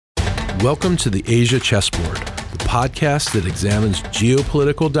Welcome to the Asia Chessboard, the podcast that examines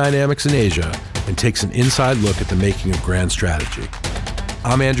geopolitical dynamics in Asia and takes an inside look at the making of grand strategy.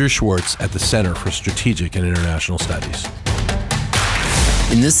 I'm Andrew Schwartz at the Center for Strategic and International Studies.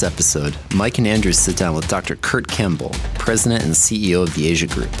 In this episode, Mike and Andrew sit down with Dr. Kurt Campbell, President and CEO of the Asia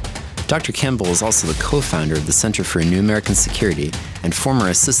Group. Dr. Campbell is also the co-founder of the Center for New American Security and former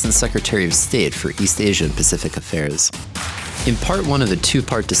Assistant Secretary of State for East Asia and Pacific Affairs. In part one of a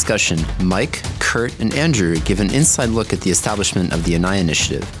two-part discussion, Mike, Kurt, and Andrew give an inside look at the establishment of the Anai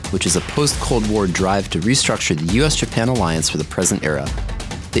Initiative, which is a post-Cold War drive to restructure the U.S.-Japan alliance for the present era.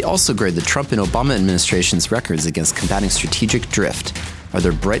 They also grade the Trump and Obama administration's records against combating strategic drift. Are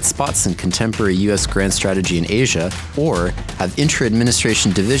there bright spots in contemporary U.S. grand strategy in Asia, or have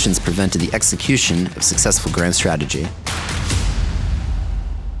intra-administration divisions prevented the execution of successful grand strategy?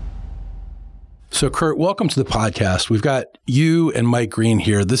 So, Kurt, welcome to the podcast. We've got you and Mike Green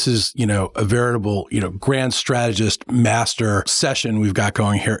here. This is, a veritable, grand strategist master session we've got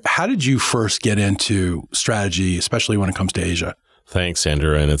going here. How did you first get into strategy, especially when it comes to Asia? Thanks,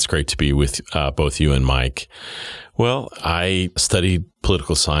 Andrew, and it's great to be with both you and Mike. Well, I studied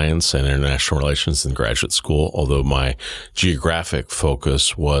political science and international relations in graduate school, although my geographic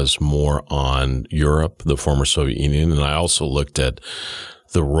focus was more on Europe, the former Soviet Union, and I also looked at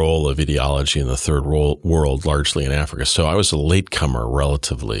the role of ideology in the third world, largely in Africa. So I was a latecomer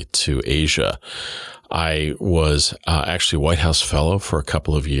relatively to Asia. I was actually a White House fellow for a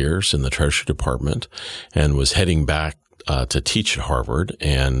couple of years in the Treasury Department and was heading back to teach at Harvard,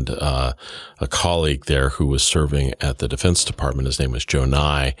 and a colleague there who was serving at the Defense Department, his name was Joe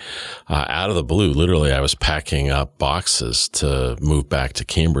Nye, out of the blue, literally I was packing up boxes to move back to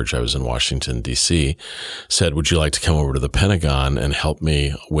Cambridge. I was in Washington, D.C., said, would you like to come over to the Pentagon and help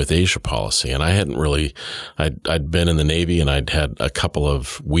me with Asia policy? And I hadn't really, I'd been in the Navy and I'd had a couple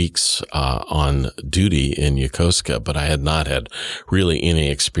of weeks on duty in Yokosuka, but I had not had really any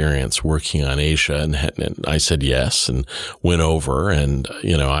experience working on Asia. And I said yes and went over, and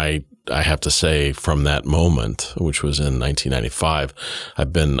I have to say from that moment, which was in 1995,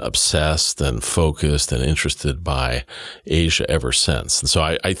 I've been obsessed and focused and interested by Asia ever since. And so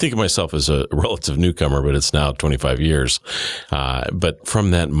I think of myself as a relative newcomer, but it's now 25 years. But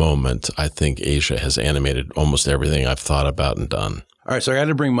from that moment, I think Asia has animated almost everything I've thought about and done. All right, so I got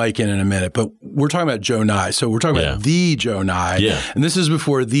to bring Mike in a minute, but we're talking about Joe Nye. So we're talking about the Joe Nye. Yeah. And this is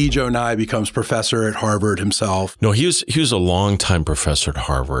before the Joe Nye becomes professor at Harvard himself. No, he was a longtime professor at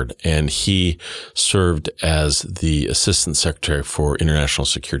Harvard, and he served as the Assistant Secretary for International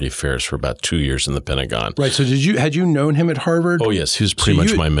Security Affairs for about 2 years in the Pentagon. Right. So had you known him at Harvard? Oh, yes. He was pretty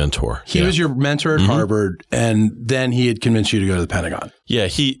much my mentor. He was your mentor at Harvard, and then he had convinced you to go to the Pentagon. Yeah,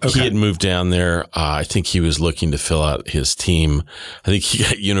 he had moved down there. I think he was looking to fill out his team. I think he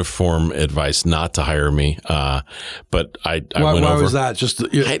got uniform advice not to hire me, but I went over. Why was that? Just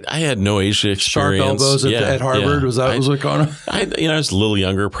I had no Asia experience. Sharp elbows at Harvard? Yeah. Was that what was going on? I was a little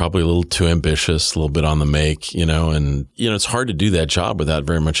younger, probably a little too ambitious, a little bit on the make, and it's hard to do that job without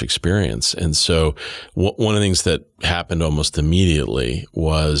very much experience. And so one of the things that happened almost immediately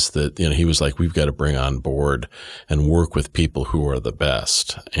was that, he was like, we've got to bring on board and work with people who are the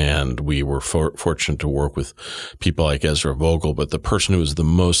best. And we were fortunate to work with people like Ezra Vogel, but the person who was the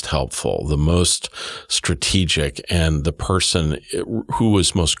most helpful, the most strategic, and the person who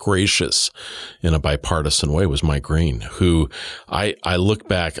was most gracious in a bipartisan way was Mike Green, who I look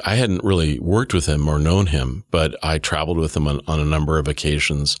back, I hadn't really worked with him or known him, but I traveled with him on a number of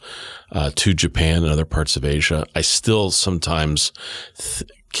occasions to Japan and other parts of Asia. I still sometimes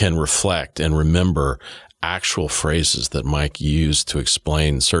can reflect and remember actual phrases that Mike used to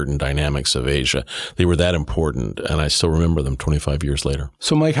explain certain dynamics of Asia. They were that important, and I still remember them 25 years later.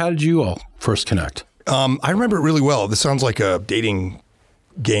 So, Mike, how did you all first connect? I remember it really well. This sounds like a dating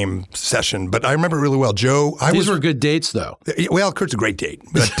game session, but I remember it really well. Joe, These were good dates, though. Well, Kurt's a great date,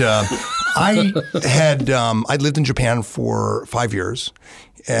 but I'd lived in Japan for 5 years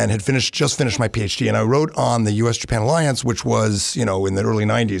and had just finished my PhD, and I wrote on the U.S.-Japan alliance, which was, in the early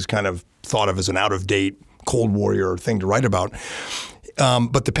 90s, kind of thought of as an out-of-date Cold Warrior thing to write about.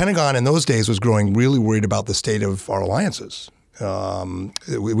 But the Pentagon in those days was growing really worried about the state of our alliances.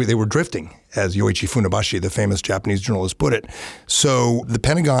 They were drifting, as Yoichi Funabashi, the famous Japanese journalist, put it. So the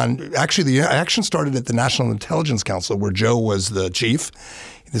Pentagon, actually the action started at the National Intelligence Council, where Joe was the chief.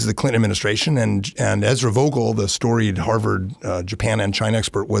 This is the Clinton administration, and Ezra Vogel, the storied Harvard Japan and China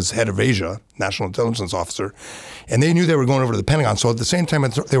expert, was head of Asia, national intelligence officer. And they knew they were going over to the Pentagon. So at the same time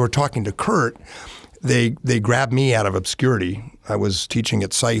they were talking to Kurt, they grabbed me out of obscurity. I was teaching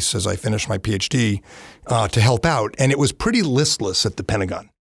at SAIS as I finished my PhD to help out. And it was pretty listless at the Pentagon.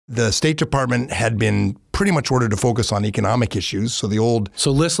 the State Department had been pretty much ordered to focus on economic issues. So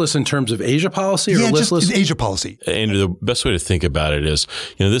So listless in terms of Asia policy, or listless? Just Asia policy. Andrew, the best way to think about it is,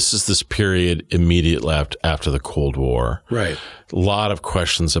 this is this period immediate left after the Cold War. Right. A lot of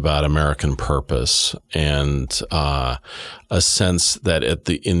questions about American purpose and a sense that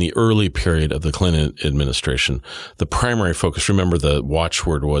in the early period of the Clinton administration, the primary focus, remember the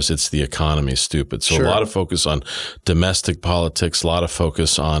watchword was, it's the economy, stupid. So Sure. A lot of focus on domestic politics, a lot of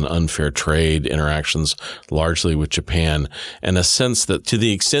focus on unfair trade interactions, largely with Japan, and a sense that to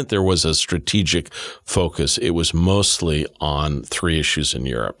the extent there was a strategic focus, it was mostly on three issues in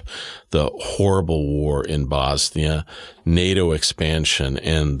Europe: the horrible war in Bosnia, NATO expansion,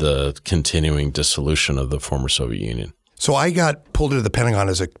 and the continuing dissolution of the former Soviet Union. So I got pulled into the Pentagon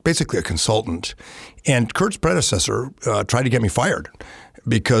as basically a consultant, and Kurt's predecessor tried to get me fired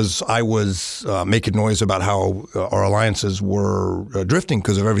because I was making noise about how our alliances were drifting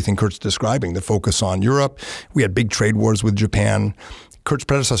because of everything Kurt's describing, the focus on Europe. We had big trade wars with Japan. Kurt's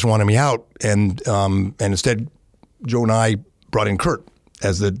predecessor wanted me out, and instead Joe and I brought in Kurt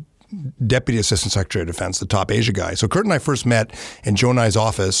as the Deputy Assistant Secretary of Defense, the top Asia guy. So Kurt and I first met in Joe and I's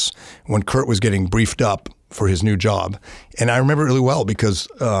office when Kurt was getting briefed up for his new job. And I remember it really well because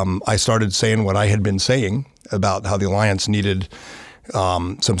I started saying what I had been saying about how the alliance needed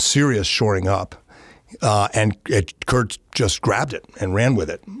some serious shoring up. And Kurt just grabbed it and ran with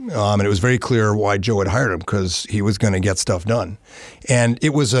it. And it was very clear why Joe had hired him, because he was going to get stuff done. And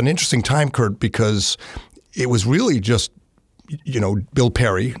it was an interesting time, Kurt, because it was really just Bill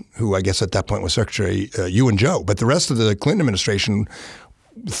Perry, who I guess at that point was Secretary, you and Joe. But the rest of the Clinton administration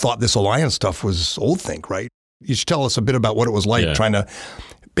thought this alliance stuff was old think, right? You should tell us a bit about what it was like trying to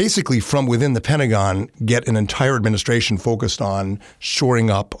basically from within the Pentagon get an entire administration focused on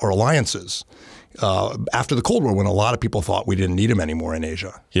shoring up our alliances after the Cold War, when a lot of people thought we didn't need them anymore in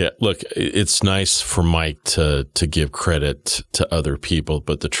Asia. Yeah, look, it's nice for Mike to give credit to other people,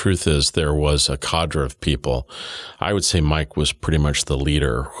 but the truth is there was a cadre of people. I would say Mike was pretty much the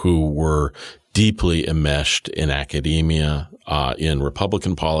leader, who were deeply enmeshed in academia, in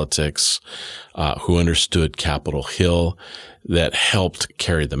Republican politics, who understood Capitol Hill, that helped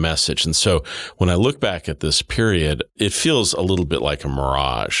carry the message. And so when I look back at this period, it feels a little bit like a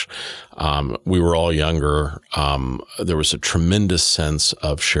mirage. We were all younger. There was a tremendous sense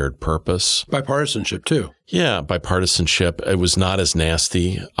of shared purpose. Bipartisanship, too. Yeah, bipartisanship. It was not as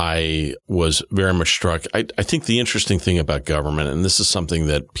nasty. I was very much struck. I think the interesting thing about government, and this is something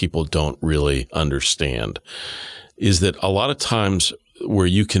that people don't really understand, is that a lot of times where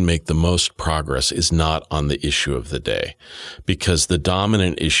you can make the most progress is not on the issue of the day, because the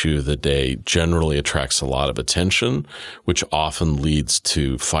dominant issue of the day generally attracts a lot of attention, which often leads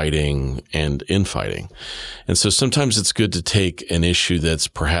to fighting and infighting. And so sometimes it's good to take an issue that's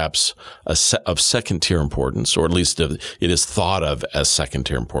perhaps of second-tier importance, or at least it is thought of as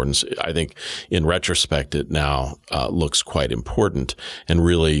second-tier importance. I think in retrospect, it now looks quite important, and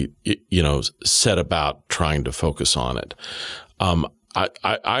really, set about trying to focus on it.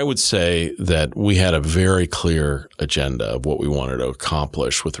 I would say that we had a very clear agenda of what we wanted to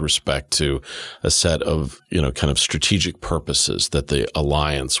accomplish with respect to a set of, kind of strategic purposes that the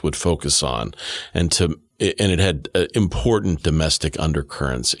alliance would focus on, and it had important domestic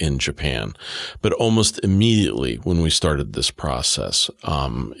undercurrents in Japan. But almost immediately when we started this process,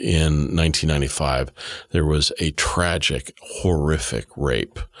 in 1995, there was a tragic, horrific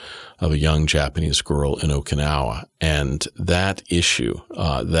rape of a young Japanese girl in Okinawa. And that issue,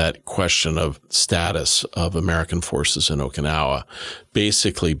 that question of status of American forces in Okinawa,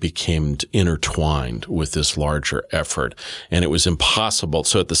 basically became intertwined with this larger effort. And it was impossible.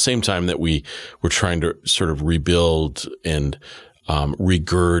 So at the same time that we were trying to sort of rebuild and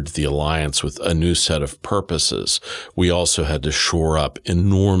regird the alliance with a new set of purposes, we also had to shore up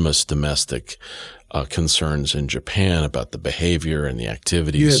enormous domestic concerns in Japan about the behavior and the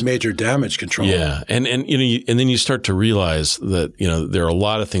activities. You had major damage control. Yeah. And then you start to realize that, there are a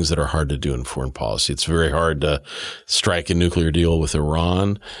lot of things that are hard to do in foreign policy. It's very hard to strike a nuclear deal with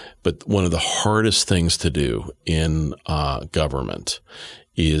Iran, but one of the hardest things to do in government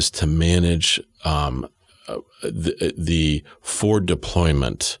is to manage the forward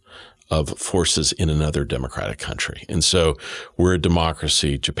deployment of forces in another democratic country. And so we're a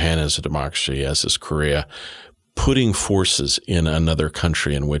democracy. Japan is a democracy, as is Korea. Putting forces in another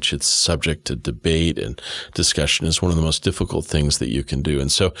country in which it's subject to debate and discussion is one of the most difficult things that you can do. And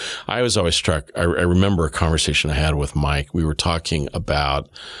so I was always struck. I remember a conversation I had with Mike. We were talking about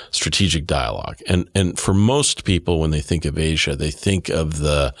strategic dialogue. And for most people, when they think of Asia, they think of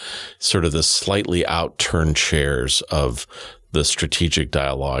the sort of the slightly outturned chairs of the strategic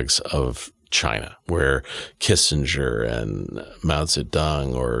dialogues of China, where Kissinger and Mao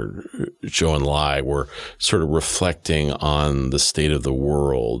Zedong or Zhou Enlai were sort of reflecting on the state of the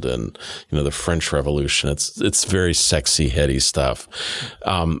world and, the French Revolution. It's very sexy, heady stuff.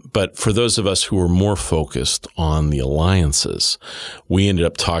 But for those of us who were more focused on the alliances, we ended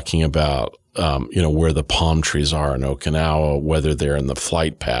up talking about where the palm trees are in Okinawa, whether they're in the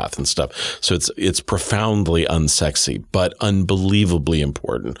flight path and stuff. So it's profoundly unsexy, but unbelievably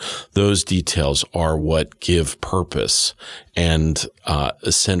important. Those details are what give purpose and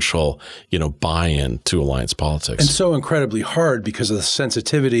essential, buy-in to alliance politics. And so incredibly hard because of the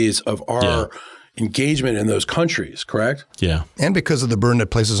sensitivities of our engagement in those countries, correct? Yeah. And because of the burden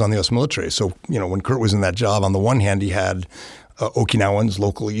it places on the U.S. military. So, when Kurt was in that job, on the one hand, he had Okinawans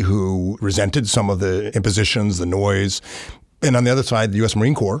locally who resented some of the impositions, the noise. And on the other side, the U.S.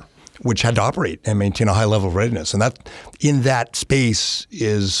 Marine Corps, which had to operate and maintain a high level of readiness. And that in that space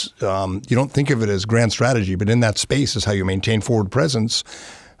is, you don't think of it as grand strategy, but in that space is how you maintain forward presence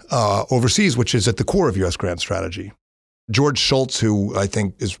overseas, which is at the core of U.S. grand strategy. George Shultz, who I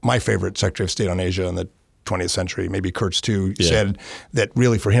think is my favorite Secretary of State on Asia in the 20th century, maybe Kurt's too, said that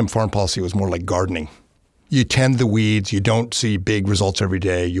really for him, foreign policy was more like gardening. You tend the weeds. You don't see big results every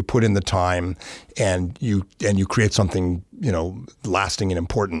day. You put in the time, and you create something lasting and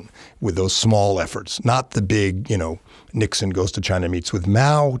important with those small efforts. Not the big Nixon goes to China, meets with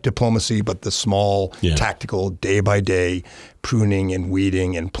Mao diplomacy, but the small tactical day by day pruning and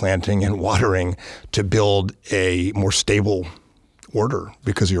weeding and planting and watering to build a more stable order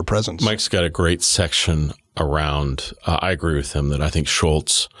because of your presence. Mike's got a great section around. I agree with him that I think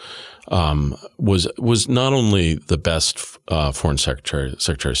Schultz was not only the best foreign secretary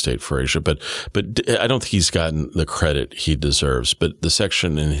of state for Asia, but I don't think he's gotten the credit he deserves. But the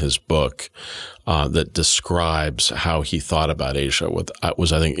section in his book that describes how he thought about Asia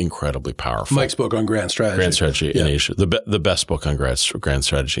was I think incredibly powerful. Mike's book on grand strategy. Grand strategy in Asia, the best book on grand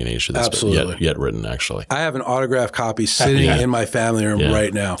strategy in Asia that's yet written. Actually, I have an autographed copy sitting in my family room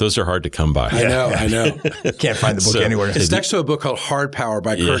right now. Those are hard to come by. I know. Can't find the book anywhere. It's next to a book called Hard Power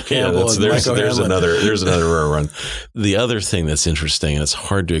by Kurt Campbell. There's another rare one. The other thing that's interesting, and it's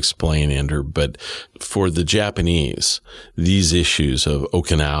hard to explain, Andrew, but for the Japanese, these issues of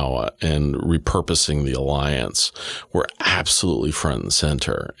Okinawa and repurposing the alliance were absolutely front and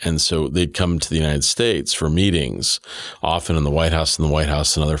center. And so they'd come to the United States for meetings, often in the White House,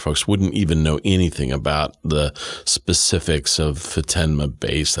 and other folks wouldn't even know anything about the specifics of Futenma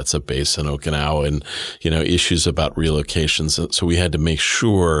base. That's a base in Okinawa, and, issues about relocations. So we had to make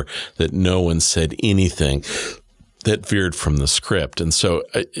sure that no one said anything that veered from the script. And so,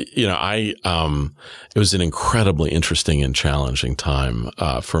 it was an incredibly interesting and challenging time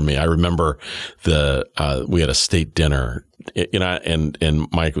for me. I remember we had a state dinner, and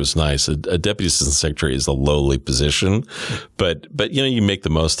Mike was nice. A deputy assistant secretary is a lowly position, but you make the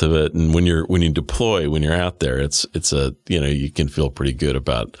most of it. And when you deploy, when you're out there, it's you can feel pretty good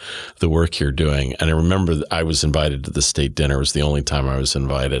about the work you're doing. And I remember I was invited to the state dinner. It was the only time I was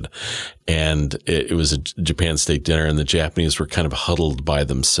invited. And it was a Japan state dinner, and the Japanese were kind of huddled by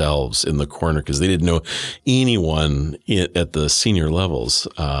themselves in the corner because they didn't know anyone at the senior levels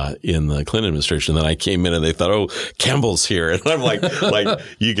in the Clinton administration. Then I came in and they thought, "Oh, Campbell's here," and I'm like,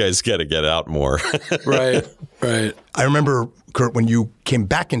 you guys got to get out more. Right. I remember, Kurt, when you came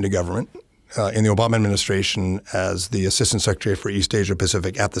back into government in the Obama administration as the Assistant Secretary for East Asia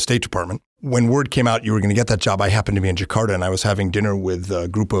Pacific at the State Department. When word came out you were going to get that job, I happened to be in Jakarta, and I was having dinner with a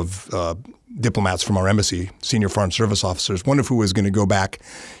group of diplomats from our embassy, senior foreign service officers, one of who was going to go back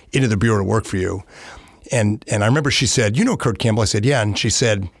into the bureau to work for you. And I remember she said, "You know Kurt Campbell?" I said, "Yeah." And she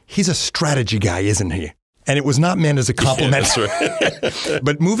said, "He's a strategy guy, isn't he?" And it was not meant as a compliment. Yeah, that's right.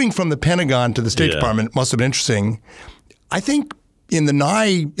 But moving from the Pentagon to the State Department must have been interesting. I think in the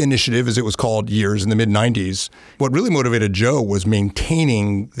Nye initiative, as it was called years in the mid-'90s, what really motivated Joe was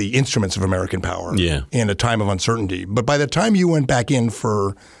maintaining the instruments of American power in a time of uncertainty. But by the time you went back in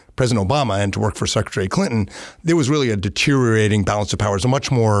for President Obama and to work for Secretary Clinton, there was really a deteriorating balance of powers, a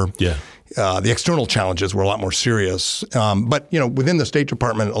much more the external challenges were a lot more serious. But within the State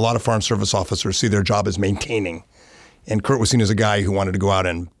Department, a lot of Foreign Service officers see their job as maintaining. And Kurt was seen as a guy who wanted to go out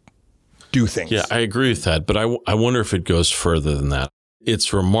and do things. Yeah, I agree with that. But I wonder if it goes further than that.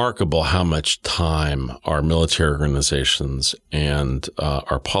 It's remarkable how much time our military organizations and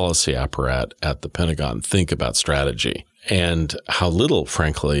our policy apparatus at the Pentagon think about strategy. and how little,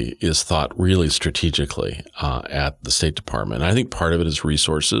 frankly, is thought really strategically at the State Department. And I think part of it is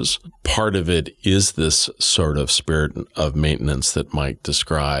resources. Part of it is this sort of spirit of maintenance that Mike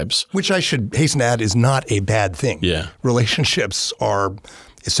describes. Which I should hasten to add is not a bad thing. Yeah. Relationships are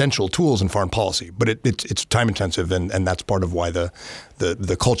essential tools in foreign policy, but it's time intensive, and that's part of why the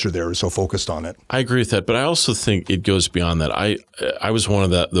culture there is so focused on it. I agree with that, but I also think it goes beyond that. I was one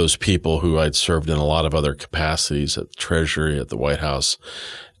of those people who I'd served in a lot of other capacities at the Treasury, at the White House,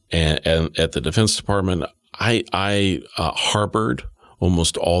 and at the Defense Department. I harbored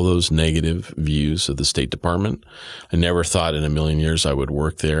almost all those negative views of the State Department. I never thought in a million years I would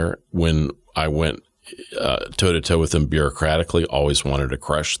work there. When I went toe-to-toe with them bureaucratically, always wanted to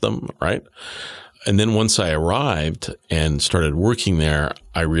crush them, right? And then once I arrived and started working there,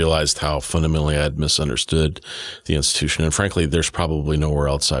 I realized how fundamentally I had misunderstood the institution. And frankly, there's probably nowhere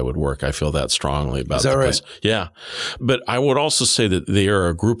else I would work. I feel that strongly about Is that right? Yeah. But I would also say that they are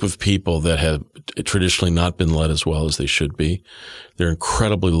a group of people that have traditionally not been led as well as they should be. They're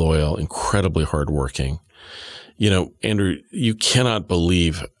incredibly loyal, incredibly hardworking. You know, Andrew, you cannot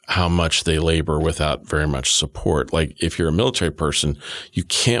believe how much they labor without very much support. Like if you're a military person, you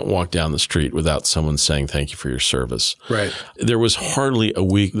can't walk down the street without someone saying thank you for your service. Right. There was hardly a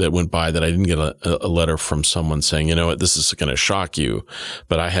week that went by that I didn't get a letter from someone saying, you know what, this is going to shock you,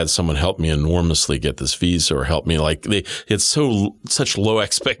 but I had someone help me enormously get this visa or help me. Like they had such low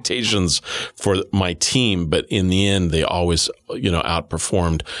expectations for my team, but in the end, they always,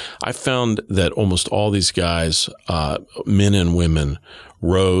 outperformed. I found that almost all these guys, men and women,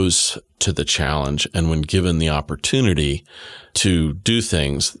 rose to the challenge. And when given the opportunity to do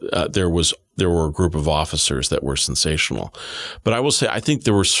things, there were a group of officers that were sensational. But I will say, I think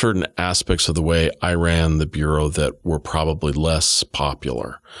there were certain aspects of the way I ran the Bureau that were probably less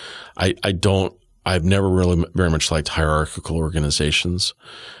popular. I've never really very much liked hierarchical organizations.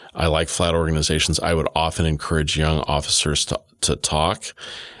 I like flat organizations. I would often encourage young officers to talk.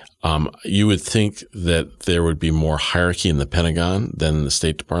 You would think that there would be more hierarchy in the Pentagon than in the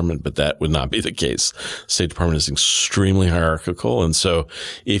State Department, but that would not be the case. The State Department is extremely hierarchical. And so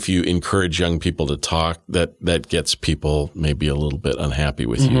if you encourage young people to talk, that gets people maybe a little bit unhappy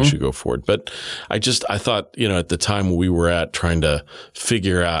with you as you go forward. But I thought, at the time we were at trying to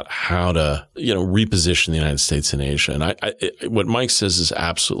figure out how to, reposition the United States in Asia. And what Mike says is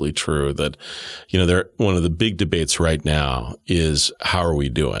absolutely true that, one of the big debates right now is how are we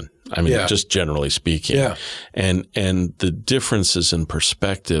doing? I mean, just generally speaking. Yeah. And the differences in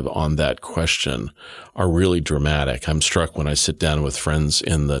perspective on that question are really dramatic. I'm struck when I sit down with friends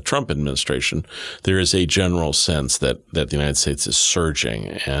in the Trump administration, there is a general sense that the United States is surging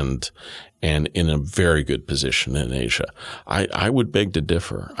and in a very good position in Asia. I would beg to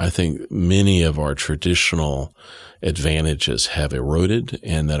differ. I think many of our traditional advantages have eroded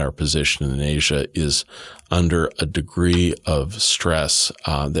and that our position in Asia is under a degree of stress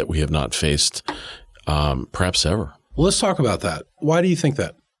that we have not faced perhaps ever. Well, let's talk about that. Why do you think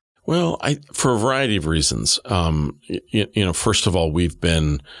that? Well, for a variety of reasons. First of all, we've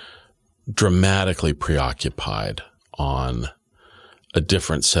been dramatically preoccupied on a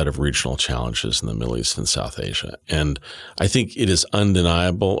different set of regional challenges in the Middle East and South Asia. And I think it is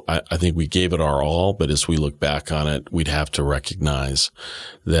undeniable. I think we gave it our all, but as we look back on it, we'd have to recognize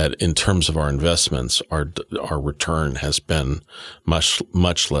that in terms of our investments, our return has been much,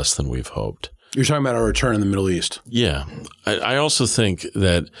 much less than we've hoped. You're talking about our return in the Middle East. Yeah. I also think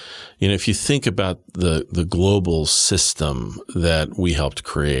that, if you think about the global system that we helped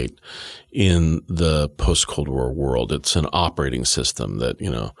create in the post-Cold War world, it's an operating system that,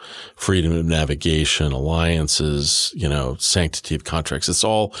 freedom of navigation, alliances, sanctity of contracts, it's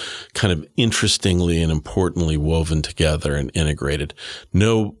all kind of interestingly and importantly woven together and integrated.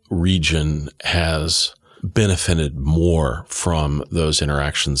 No region has benefited more from those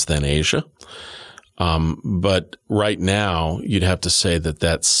interactions than Asia. But right now, you'd have to say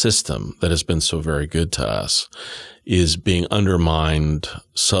that system that has been so very good to us is being undermined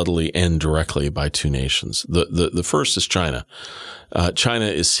subtly and directly by two nations. The first is China. China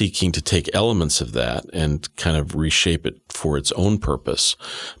is seeking to take elements of that and kind of reshape it for its own purpose,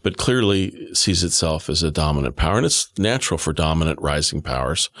 but clearly sees itself as a dominant power. And it's natural for dominant rising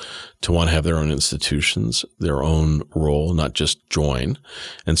powers to want to have their own institutions, their own role, not just join.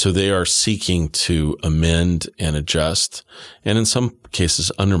 And so they are seeking to amend and adjust, and in some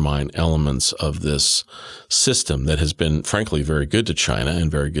cases undermine elements of this system that has been, frankly, very good to China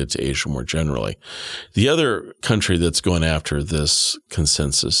and very good to Asia more generally. The other country that's going after this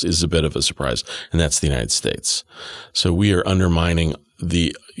consensus is a bit of a surprise, and that's the United States. So we are undermining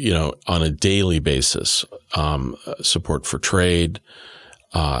on a daily basis, support for trade,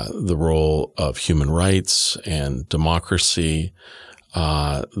 the role of human rights and democracy,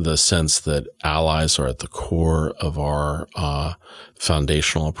 the sense that allies are at the core of our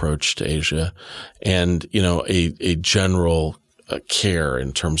foundational approach to Asia, and a general care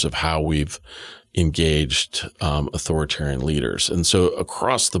in terms of how we've engaged authoritarian leaders. And so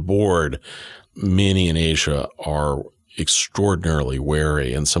across the board, many in Asia are extraordinarily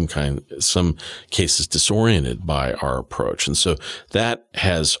wary and some cases disoriented by our approach. And so that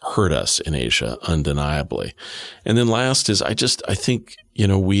has hurt us in Asia undeniably. And then last is I think,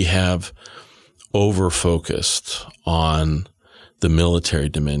 we have over-focused on the military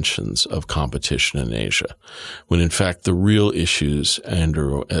dimensions of competition in Asia, when in fact the real issues,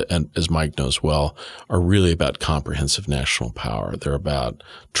 Andrew, and as Mike knows well, are really about comprehensive national power. They're about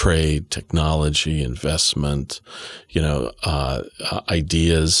trade, technology, investment,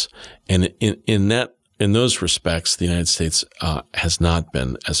 ideas, and in those respects, the United States has not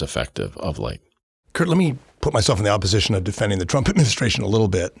been as effective of late. Kurt, let me put myself in the opposition of defending the Trump administration a little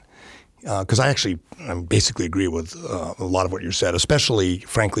bit. Because I basically agree with a lot of what you said, especially,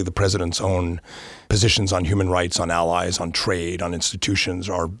 frankly, the president's own positions on human rights, on allies, on trade, on institutions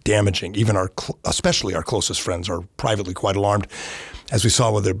are damaging. Even especially our closest friends are privately quite alarmed. As we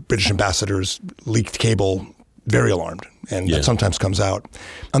saw with the British ambassador's leaked cable, very alarmed. And that sometimes comes out.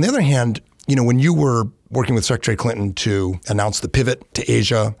 On the other hand, when you were working with Secretary Clinton to announce the pivot to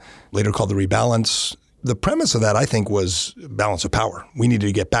Asia, later called the rebalance, the premise of that, I think, was balance of power. We needed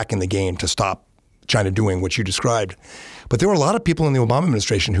to get back in the game to stop China doing what you described. But there were a lot of people in the Obama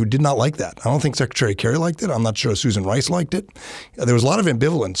administration who did not like that. I don't think Secretary Kerry liked it. I'm not sure Susan Rice liked it. There was a lot of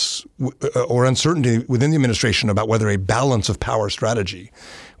ambivalence or uncertainty within the administration about whether a balance of power strategy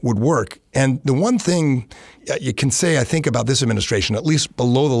would work. And the one thing you can say, I think, about this administration, at least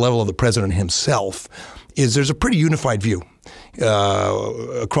below the level of the president himself, is there's a pretty unified view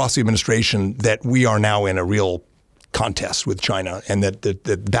across the administration that we are now in a real contest with China and that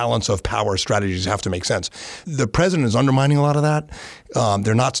the balance of power strategies have to make sense. The president is undermining a lot of that.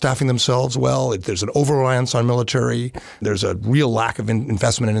 They're not staffing themselves well. There's an over-reliance on military. There's a real lack of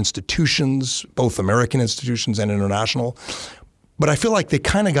investment in institutions, both American institutions and international. But I feel like they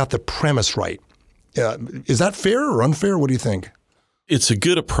kind of got the premise right. Is that fair or unfair? What do you think? It's a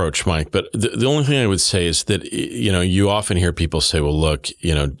good approach, Mike, but the only thing I would say is that, you often hear people say, well, look,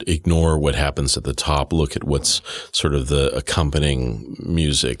 ignore what happens at the top. Look at what's sort of the accompanying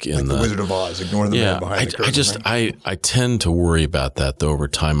music in the Wizard of Oz. Ignore the man behind the curtain. I tend to worry about that, though, over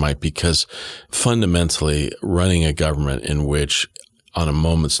time, Mike, because fundamentally running a government in which on a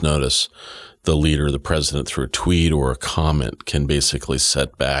moment's notice, the leader, the president, through a tweet or a comment can basically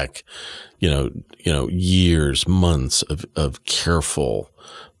set back years, months of careful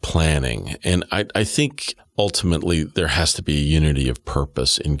planning. And I think ultimately there has to be a unity of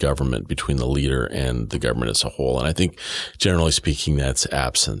purpose in government between the leader and the government as a whole. And I think generally speaking, that's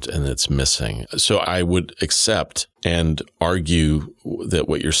absent and it's missing. So I would accept and argue that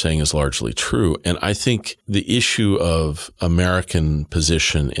what you're saying is largely true. And I think the issue of American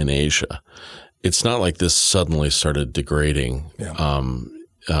position in Asia, it's not like this suddenly started degrading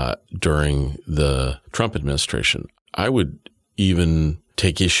during the Trump administration. I would even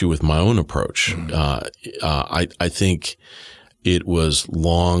take issue with my own approach. I think it was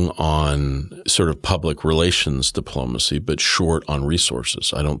long on sort of public relations diplomacy, but short on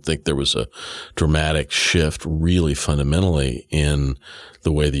resources. I don't think there was a dramatic shift really fundamentally in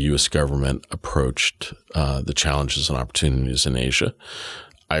the way the U.S. government approached the challenges and opportunities in Asia.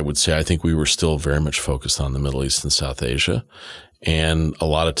 I would say I think we were still very much focused on the Middle East and South Asia. And a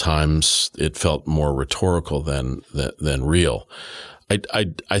lot of times it felt more rhetorical than real.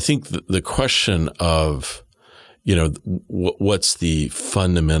 I think the question of, what's the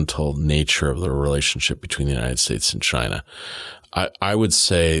fundamental nature of the relationship between the United States and China? I would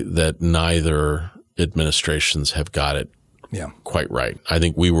say that neither administrations have got it quite right. I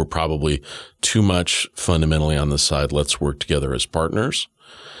think we were probably too much fundamentally on the side, let's work together as partners.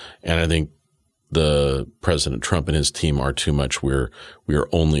 And I think the President Trump and his team are too much. We are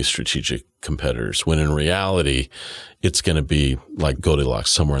only strategic competitors, when in reality, it's going to be like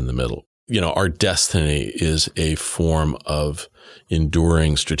Goldilocks, somewhere in the middle. Our destiny is a form of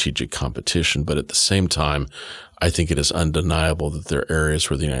enduring strategic competition. But at the same time, I think it is undeniable that there are areas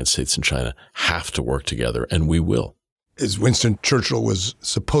where the United States and China have to work together, and we will. As Winston Churchill was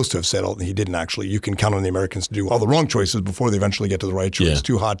supposed to have said, he didn't actually, you can count on the Americans to do all the wrong choices before they eventually get to the right choice. Yeah.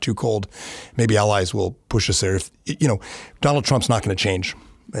 Too hot, too cold. Maybe allies will push us there. Donald Trump's not going to change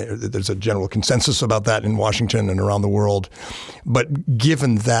There's a general consensus about that in Washington and around the world. But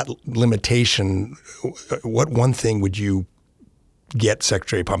given that limitation, what one thing would you get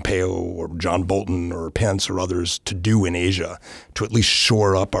Secretary Pompeo or John Bolton or Pence or others to do in Asia to at least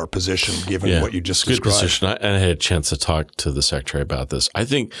shore up our position, given what you just described? Good position. I had a chance to talk to the Secretary about this. I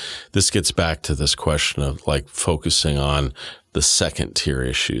think this gets back to this question of like focusing on the second tier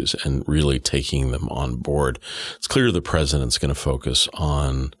issues and really taking them on board. It's clear the president's going to focus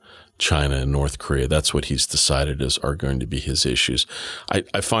on China and North Korea. That's what he's decided are going to be his issues.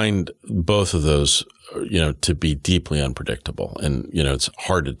 I find both of those, to be deeply unpredictable. And, it's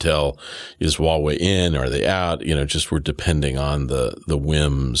hard to tell, is Huawei in? Are they out? Just we're depending on the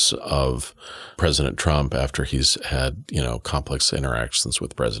whims of President Trump after he's had, complex interactions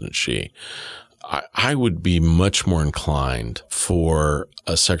with President Xi. I would be much more inclined for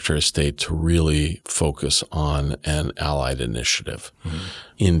a Secretary of State to really focus on an allied initiative. Mm-hmm.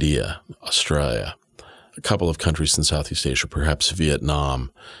 India, Australia, a couple of countries in Southeast Asia, perhaps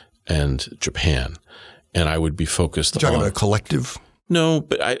Vietnam and Japan. And I would be focused on— You're talking about a collective? No,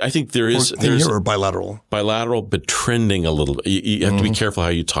 but I think there's or bilateral? Bilateral, but trending a little bit. You have to be careful how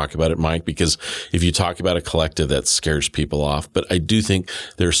you talk about it, Mike, because if you talk about a collective, that scares people off. But I do think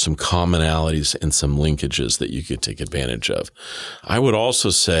there's some commonalities and some linkages that you could take advantage of. I would also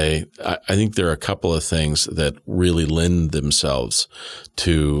say I think there are a couple of things that really lend themselves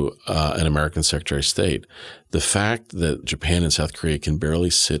to an American Secretary of State. The fact that Japan and South Korea can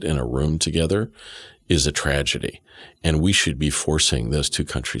barely sit in a room together is a tragedy. And we should be forcing those two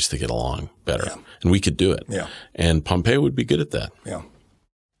countries to get along better. Yeah. And we could do it. Yeah. And Pompeo would be good at that. Yeah.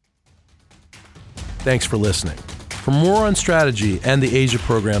 Thanks for listening. For more on strategy and the Asia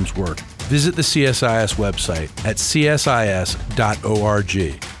program's work, visit the CSIS website at csis.org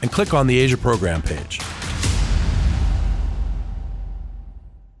and click on the Asia program page.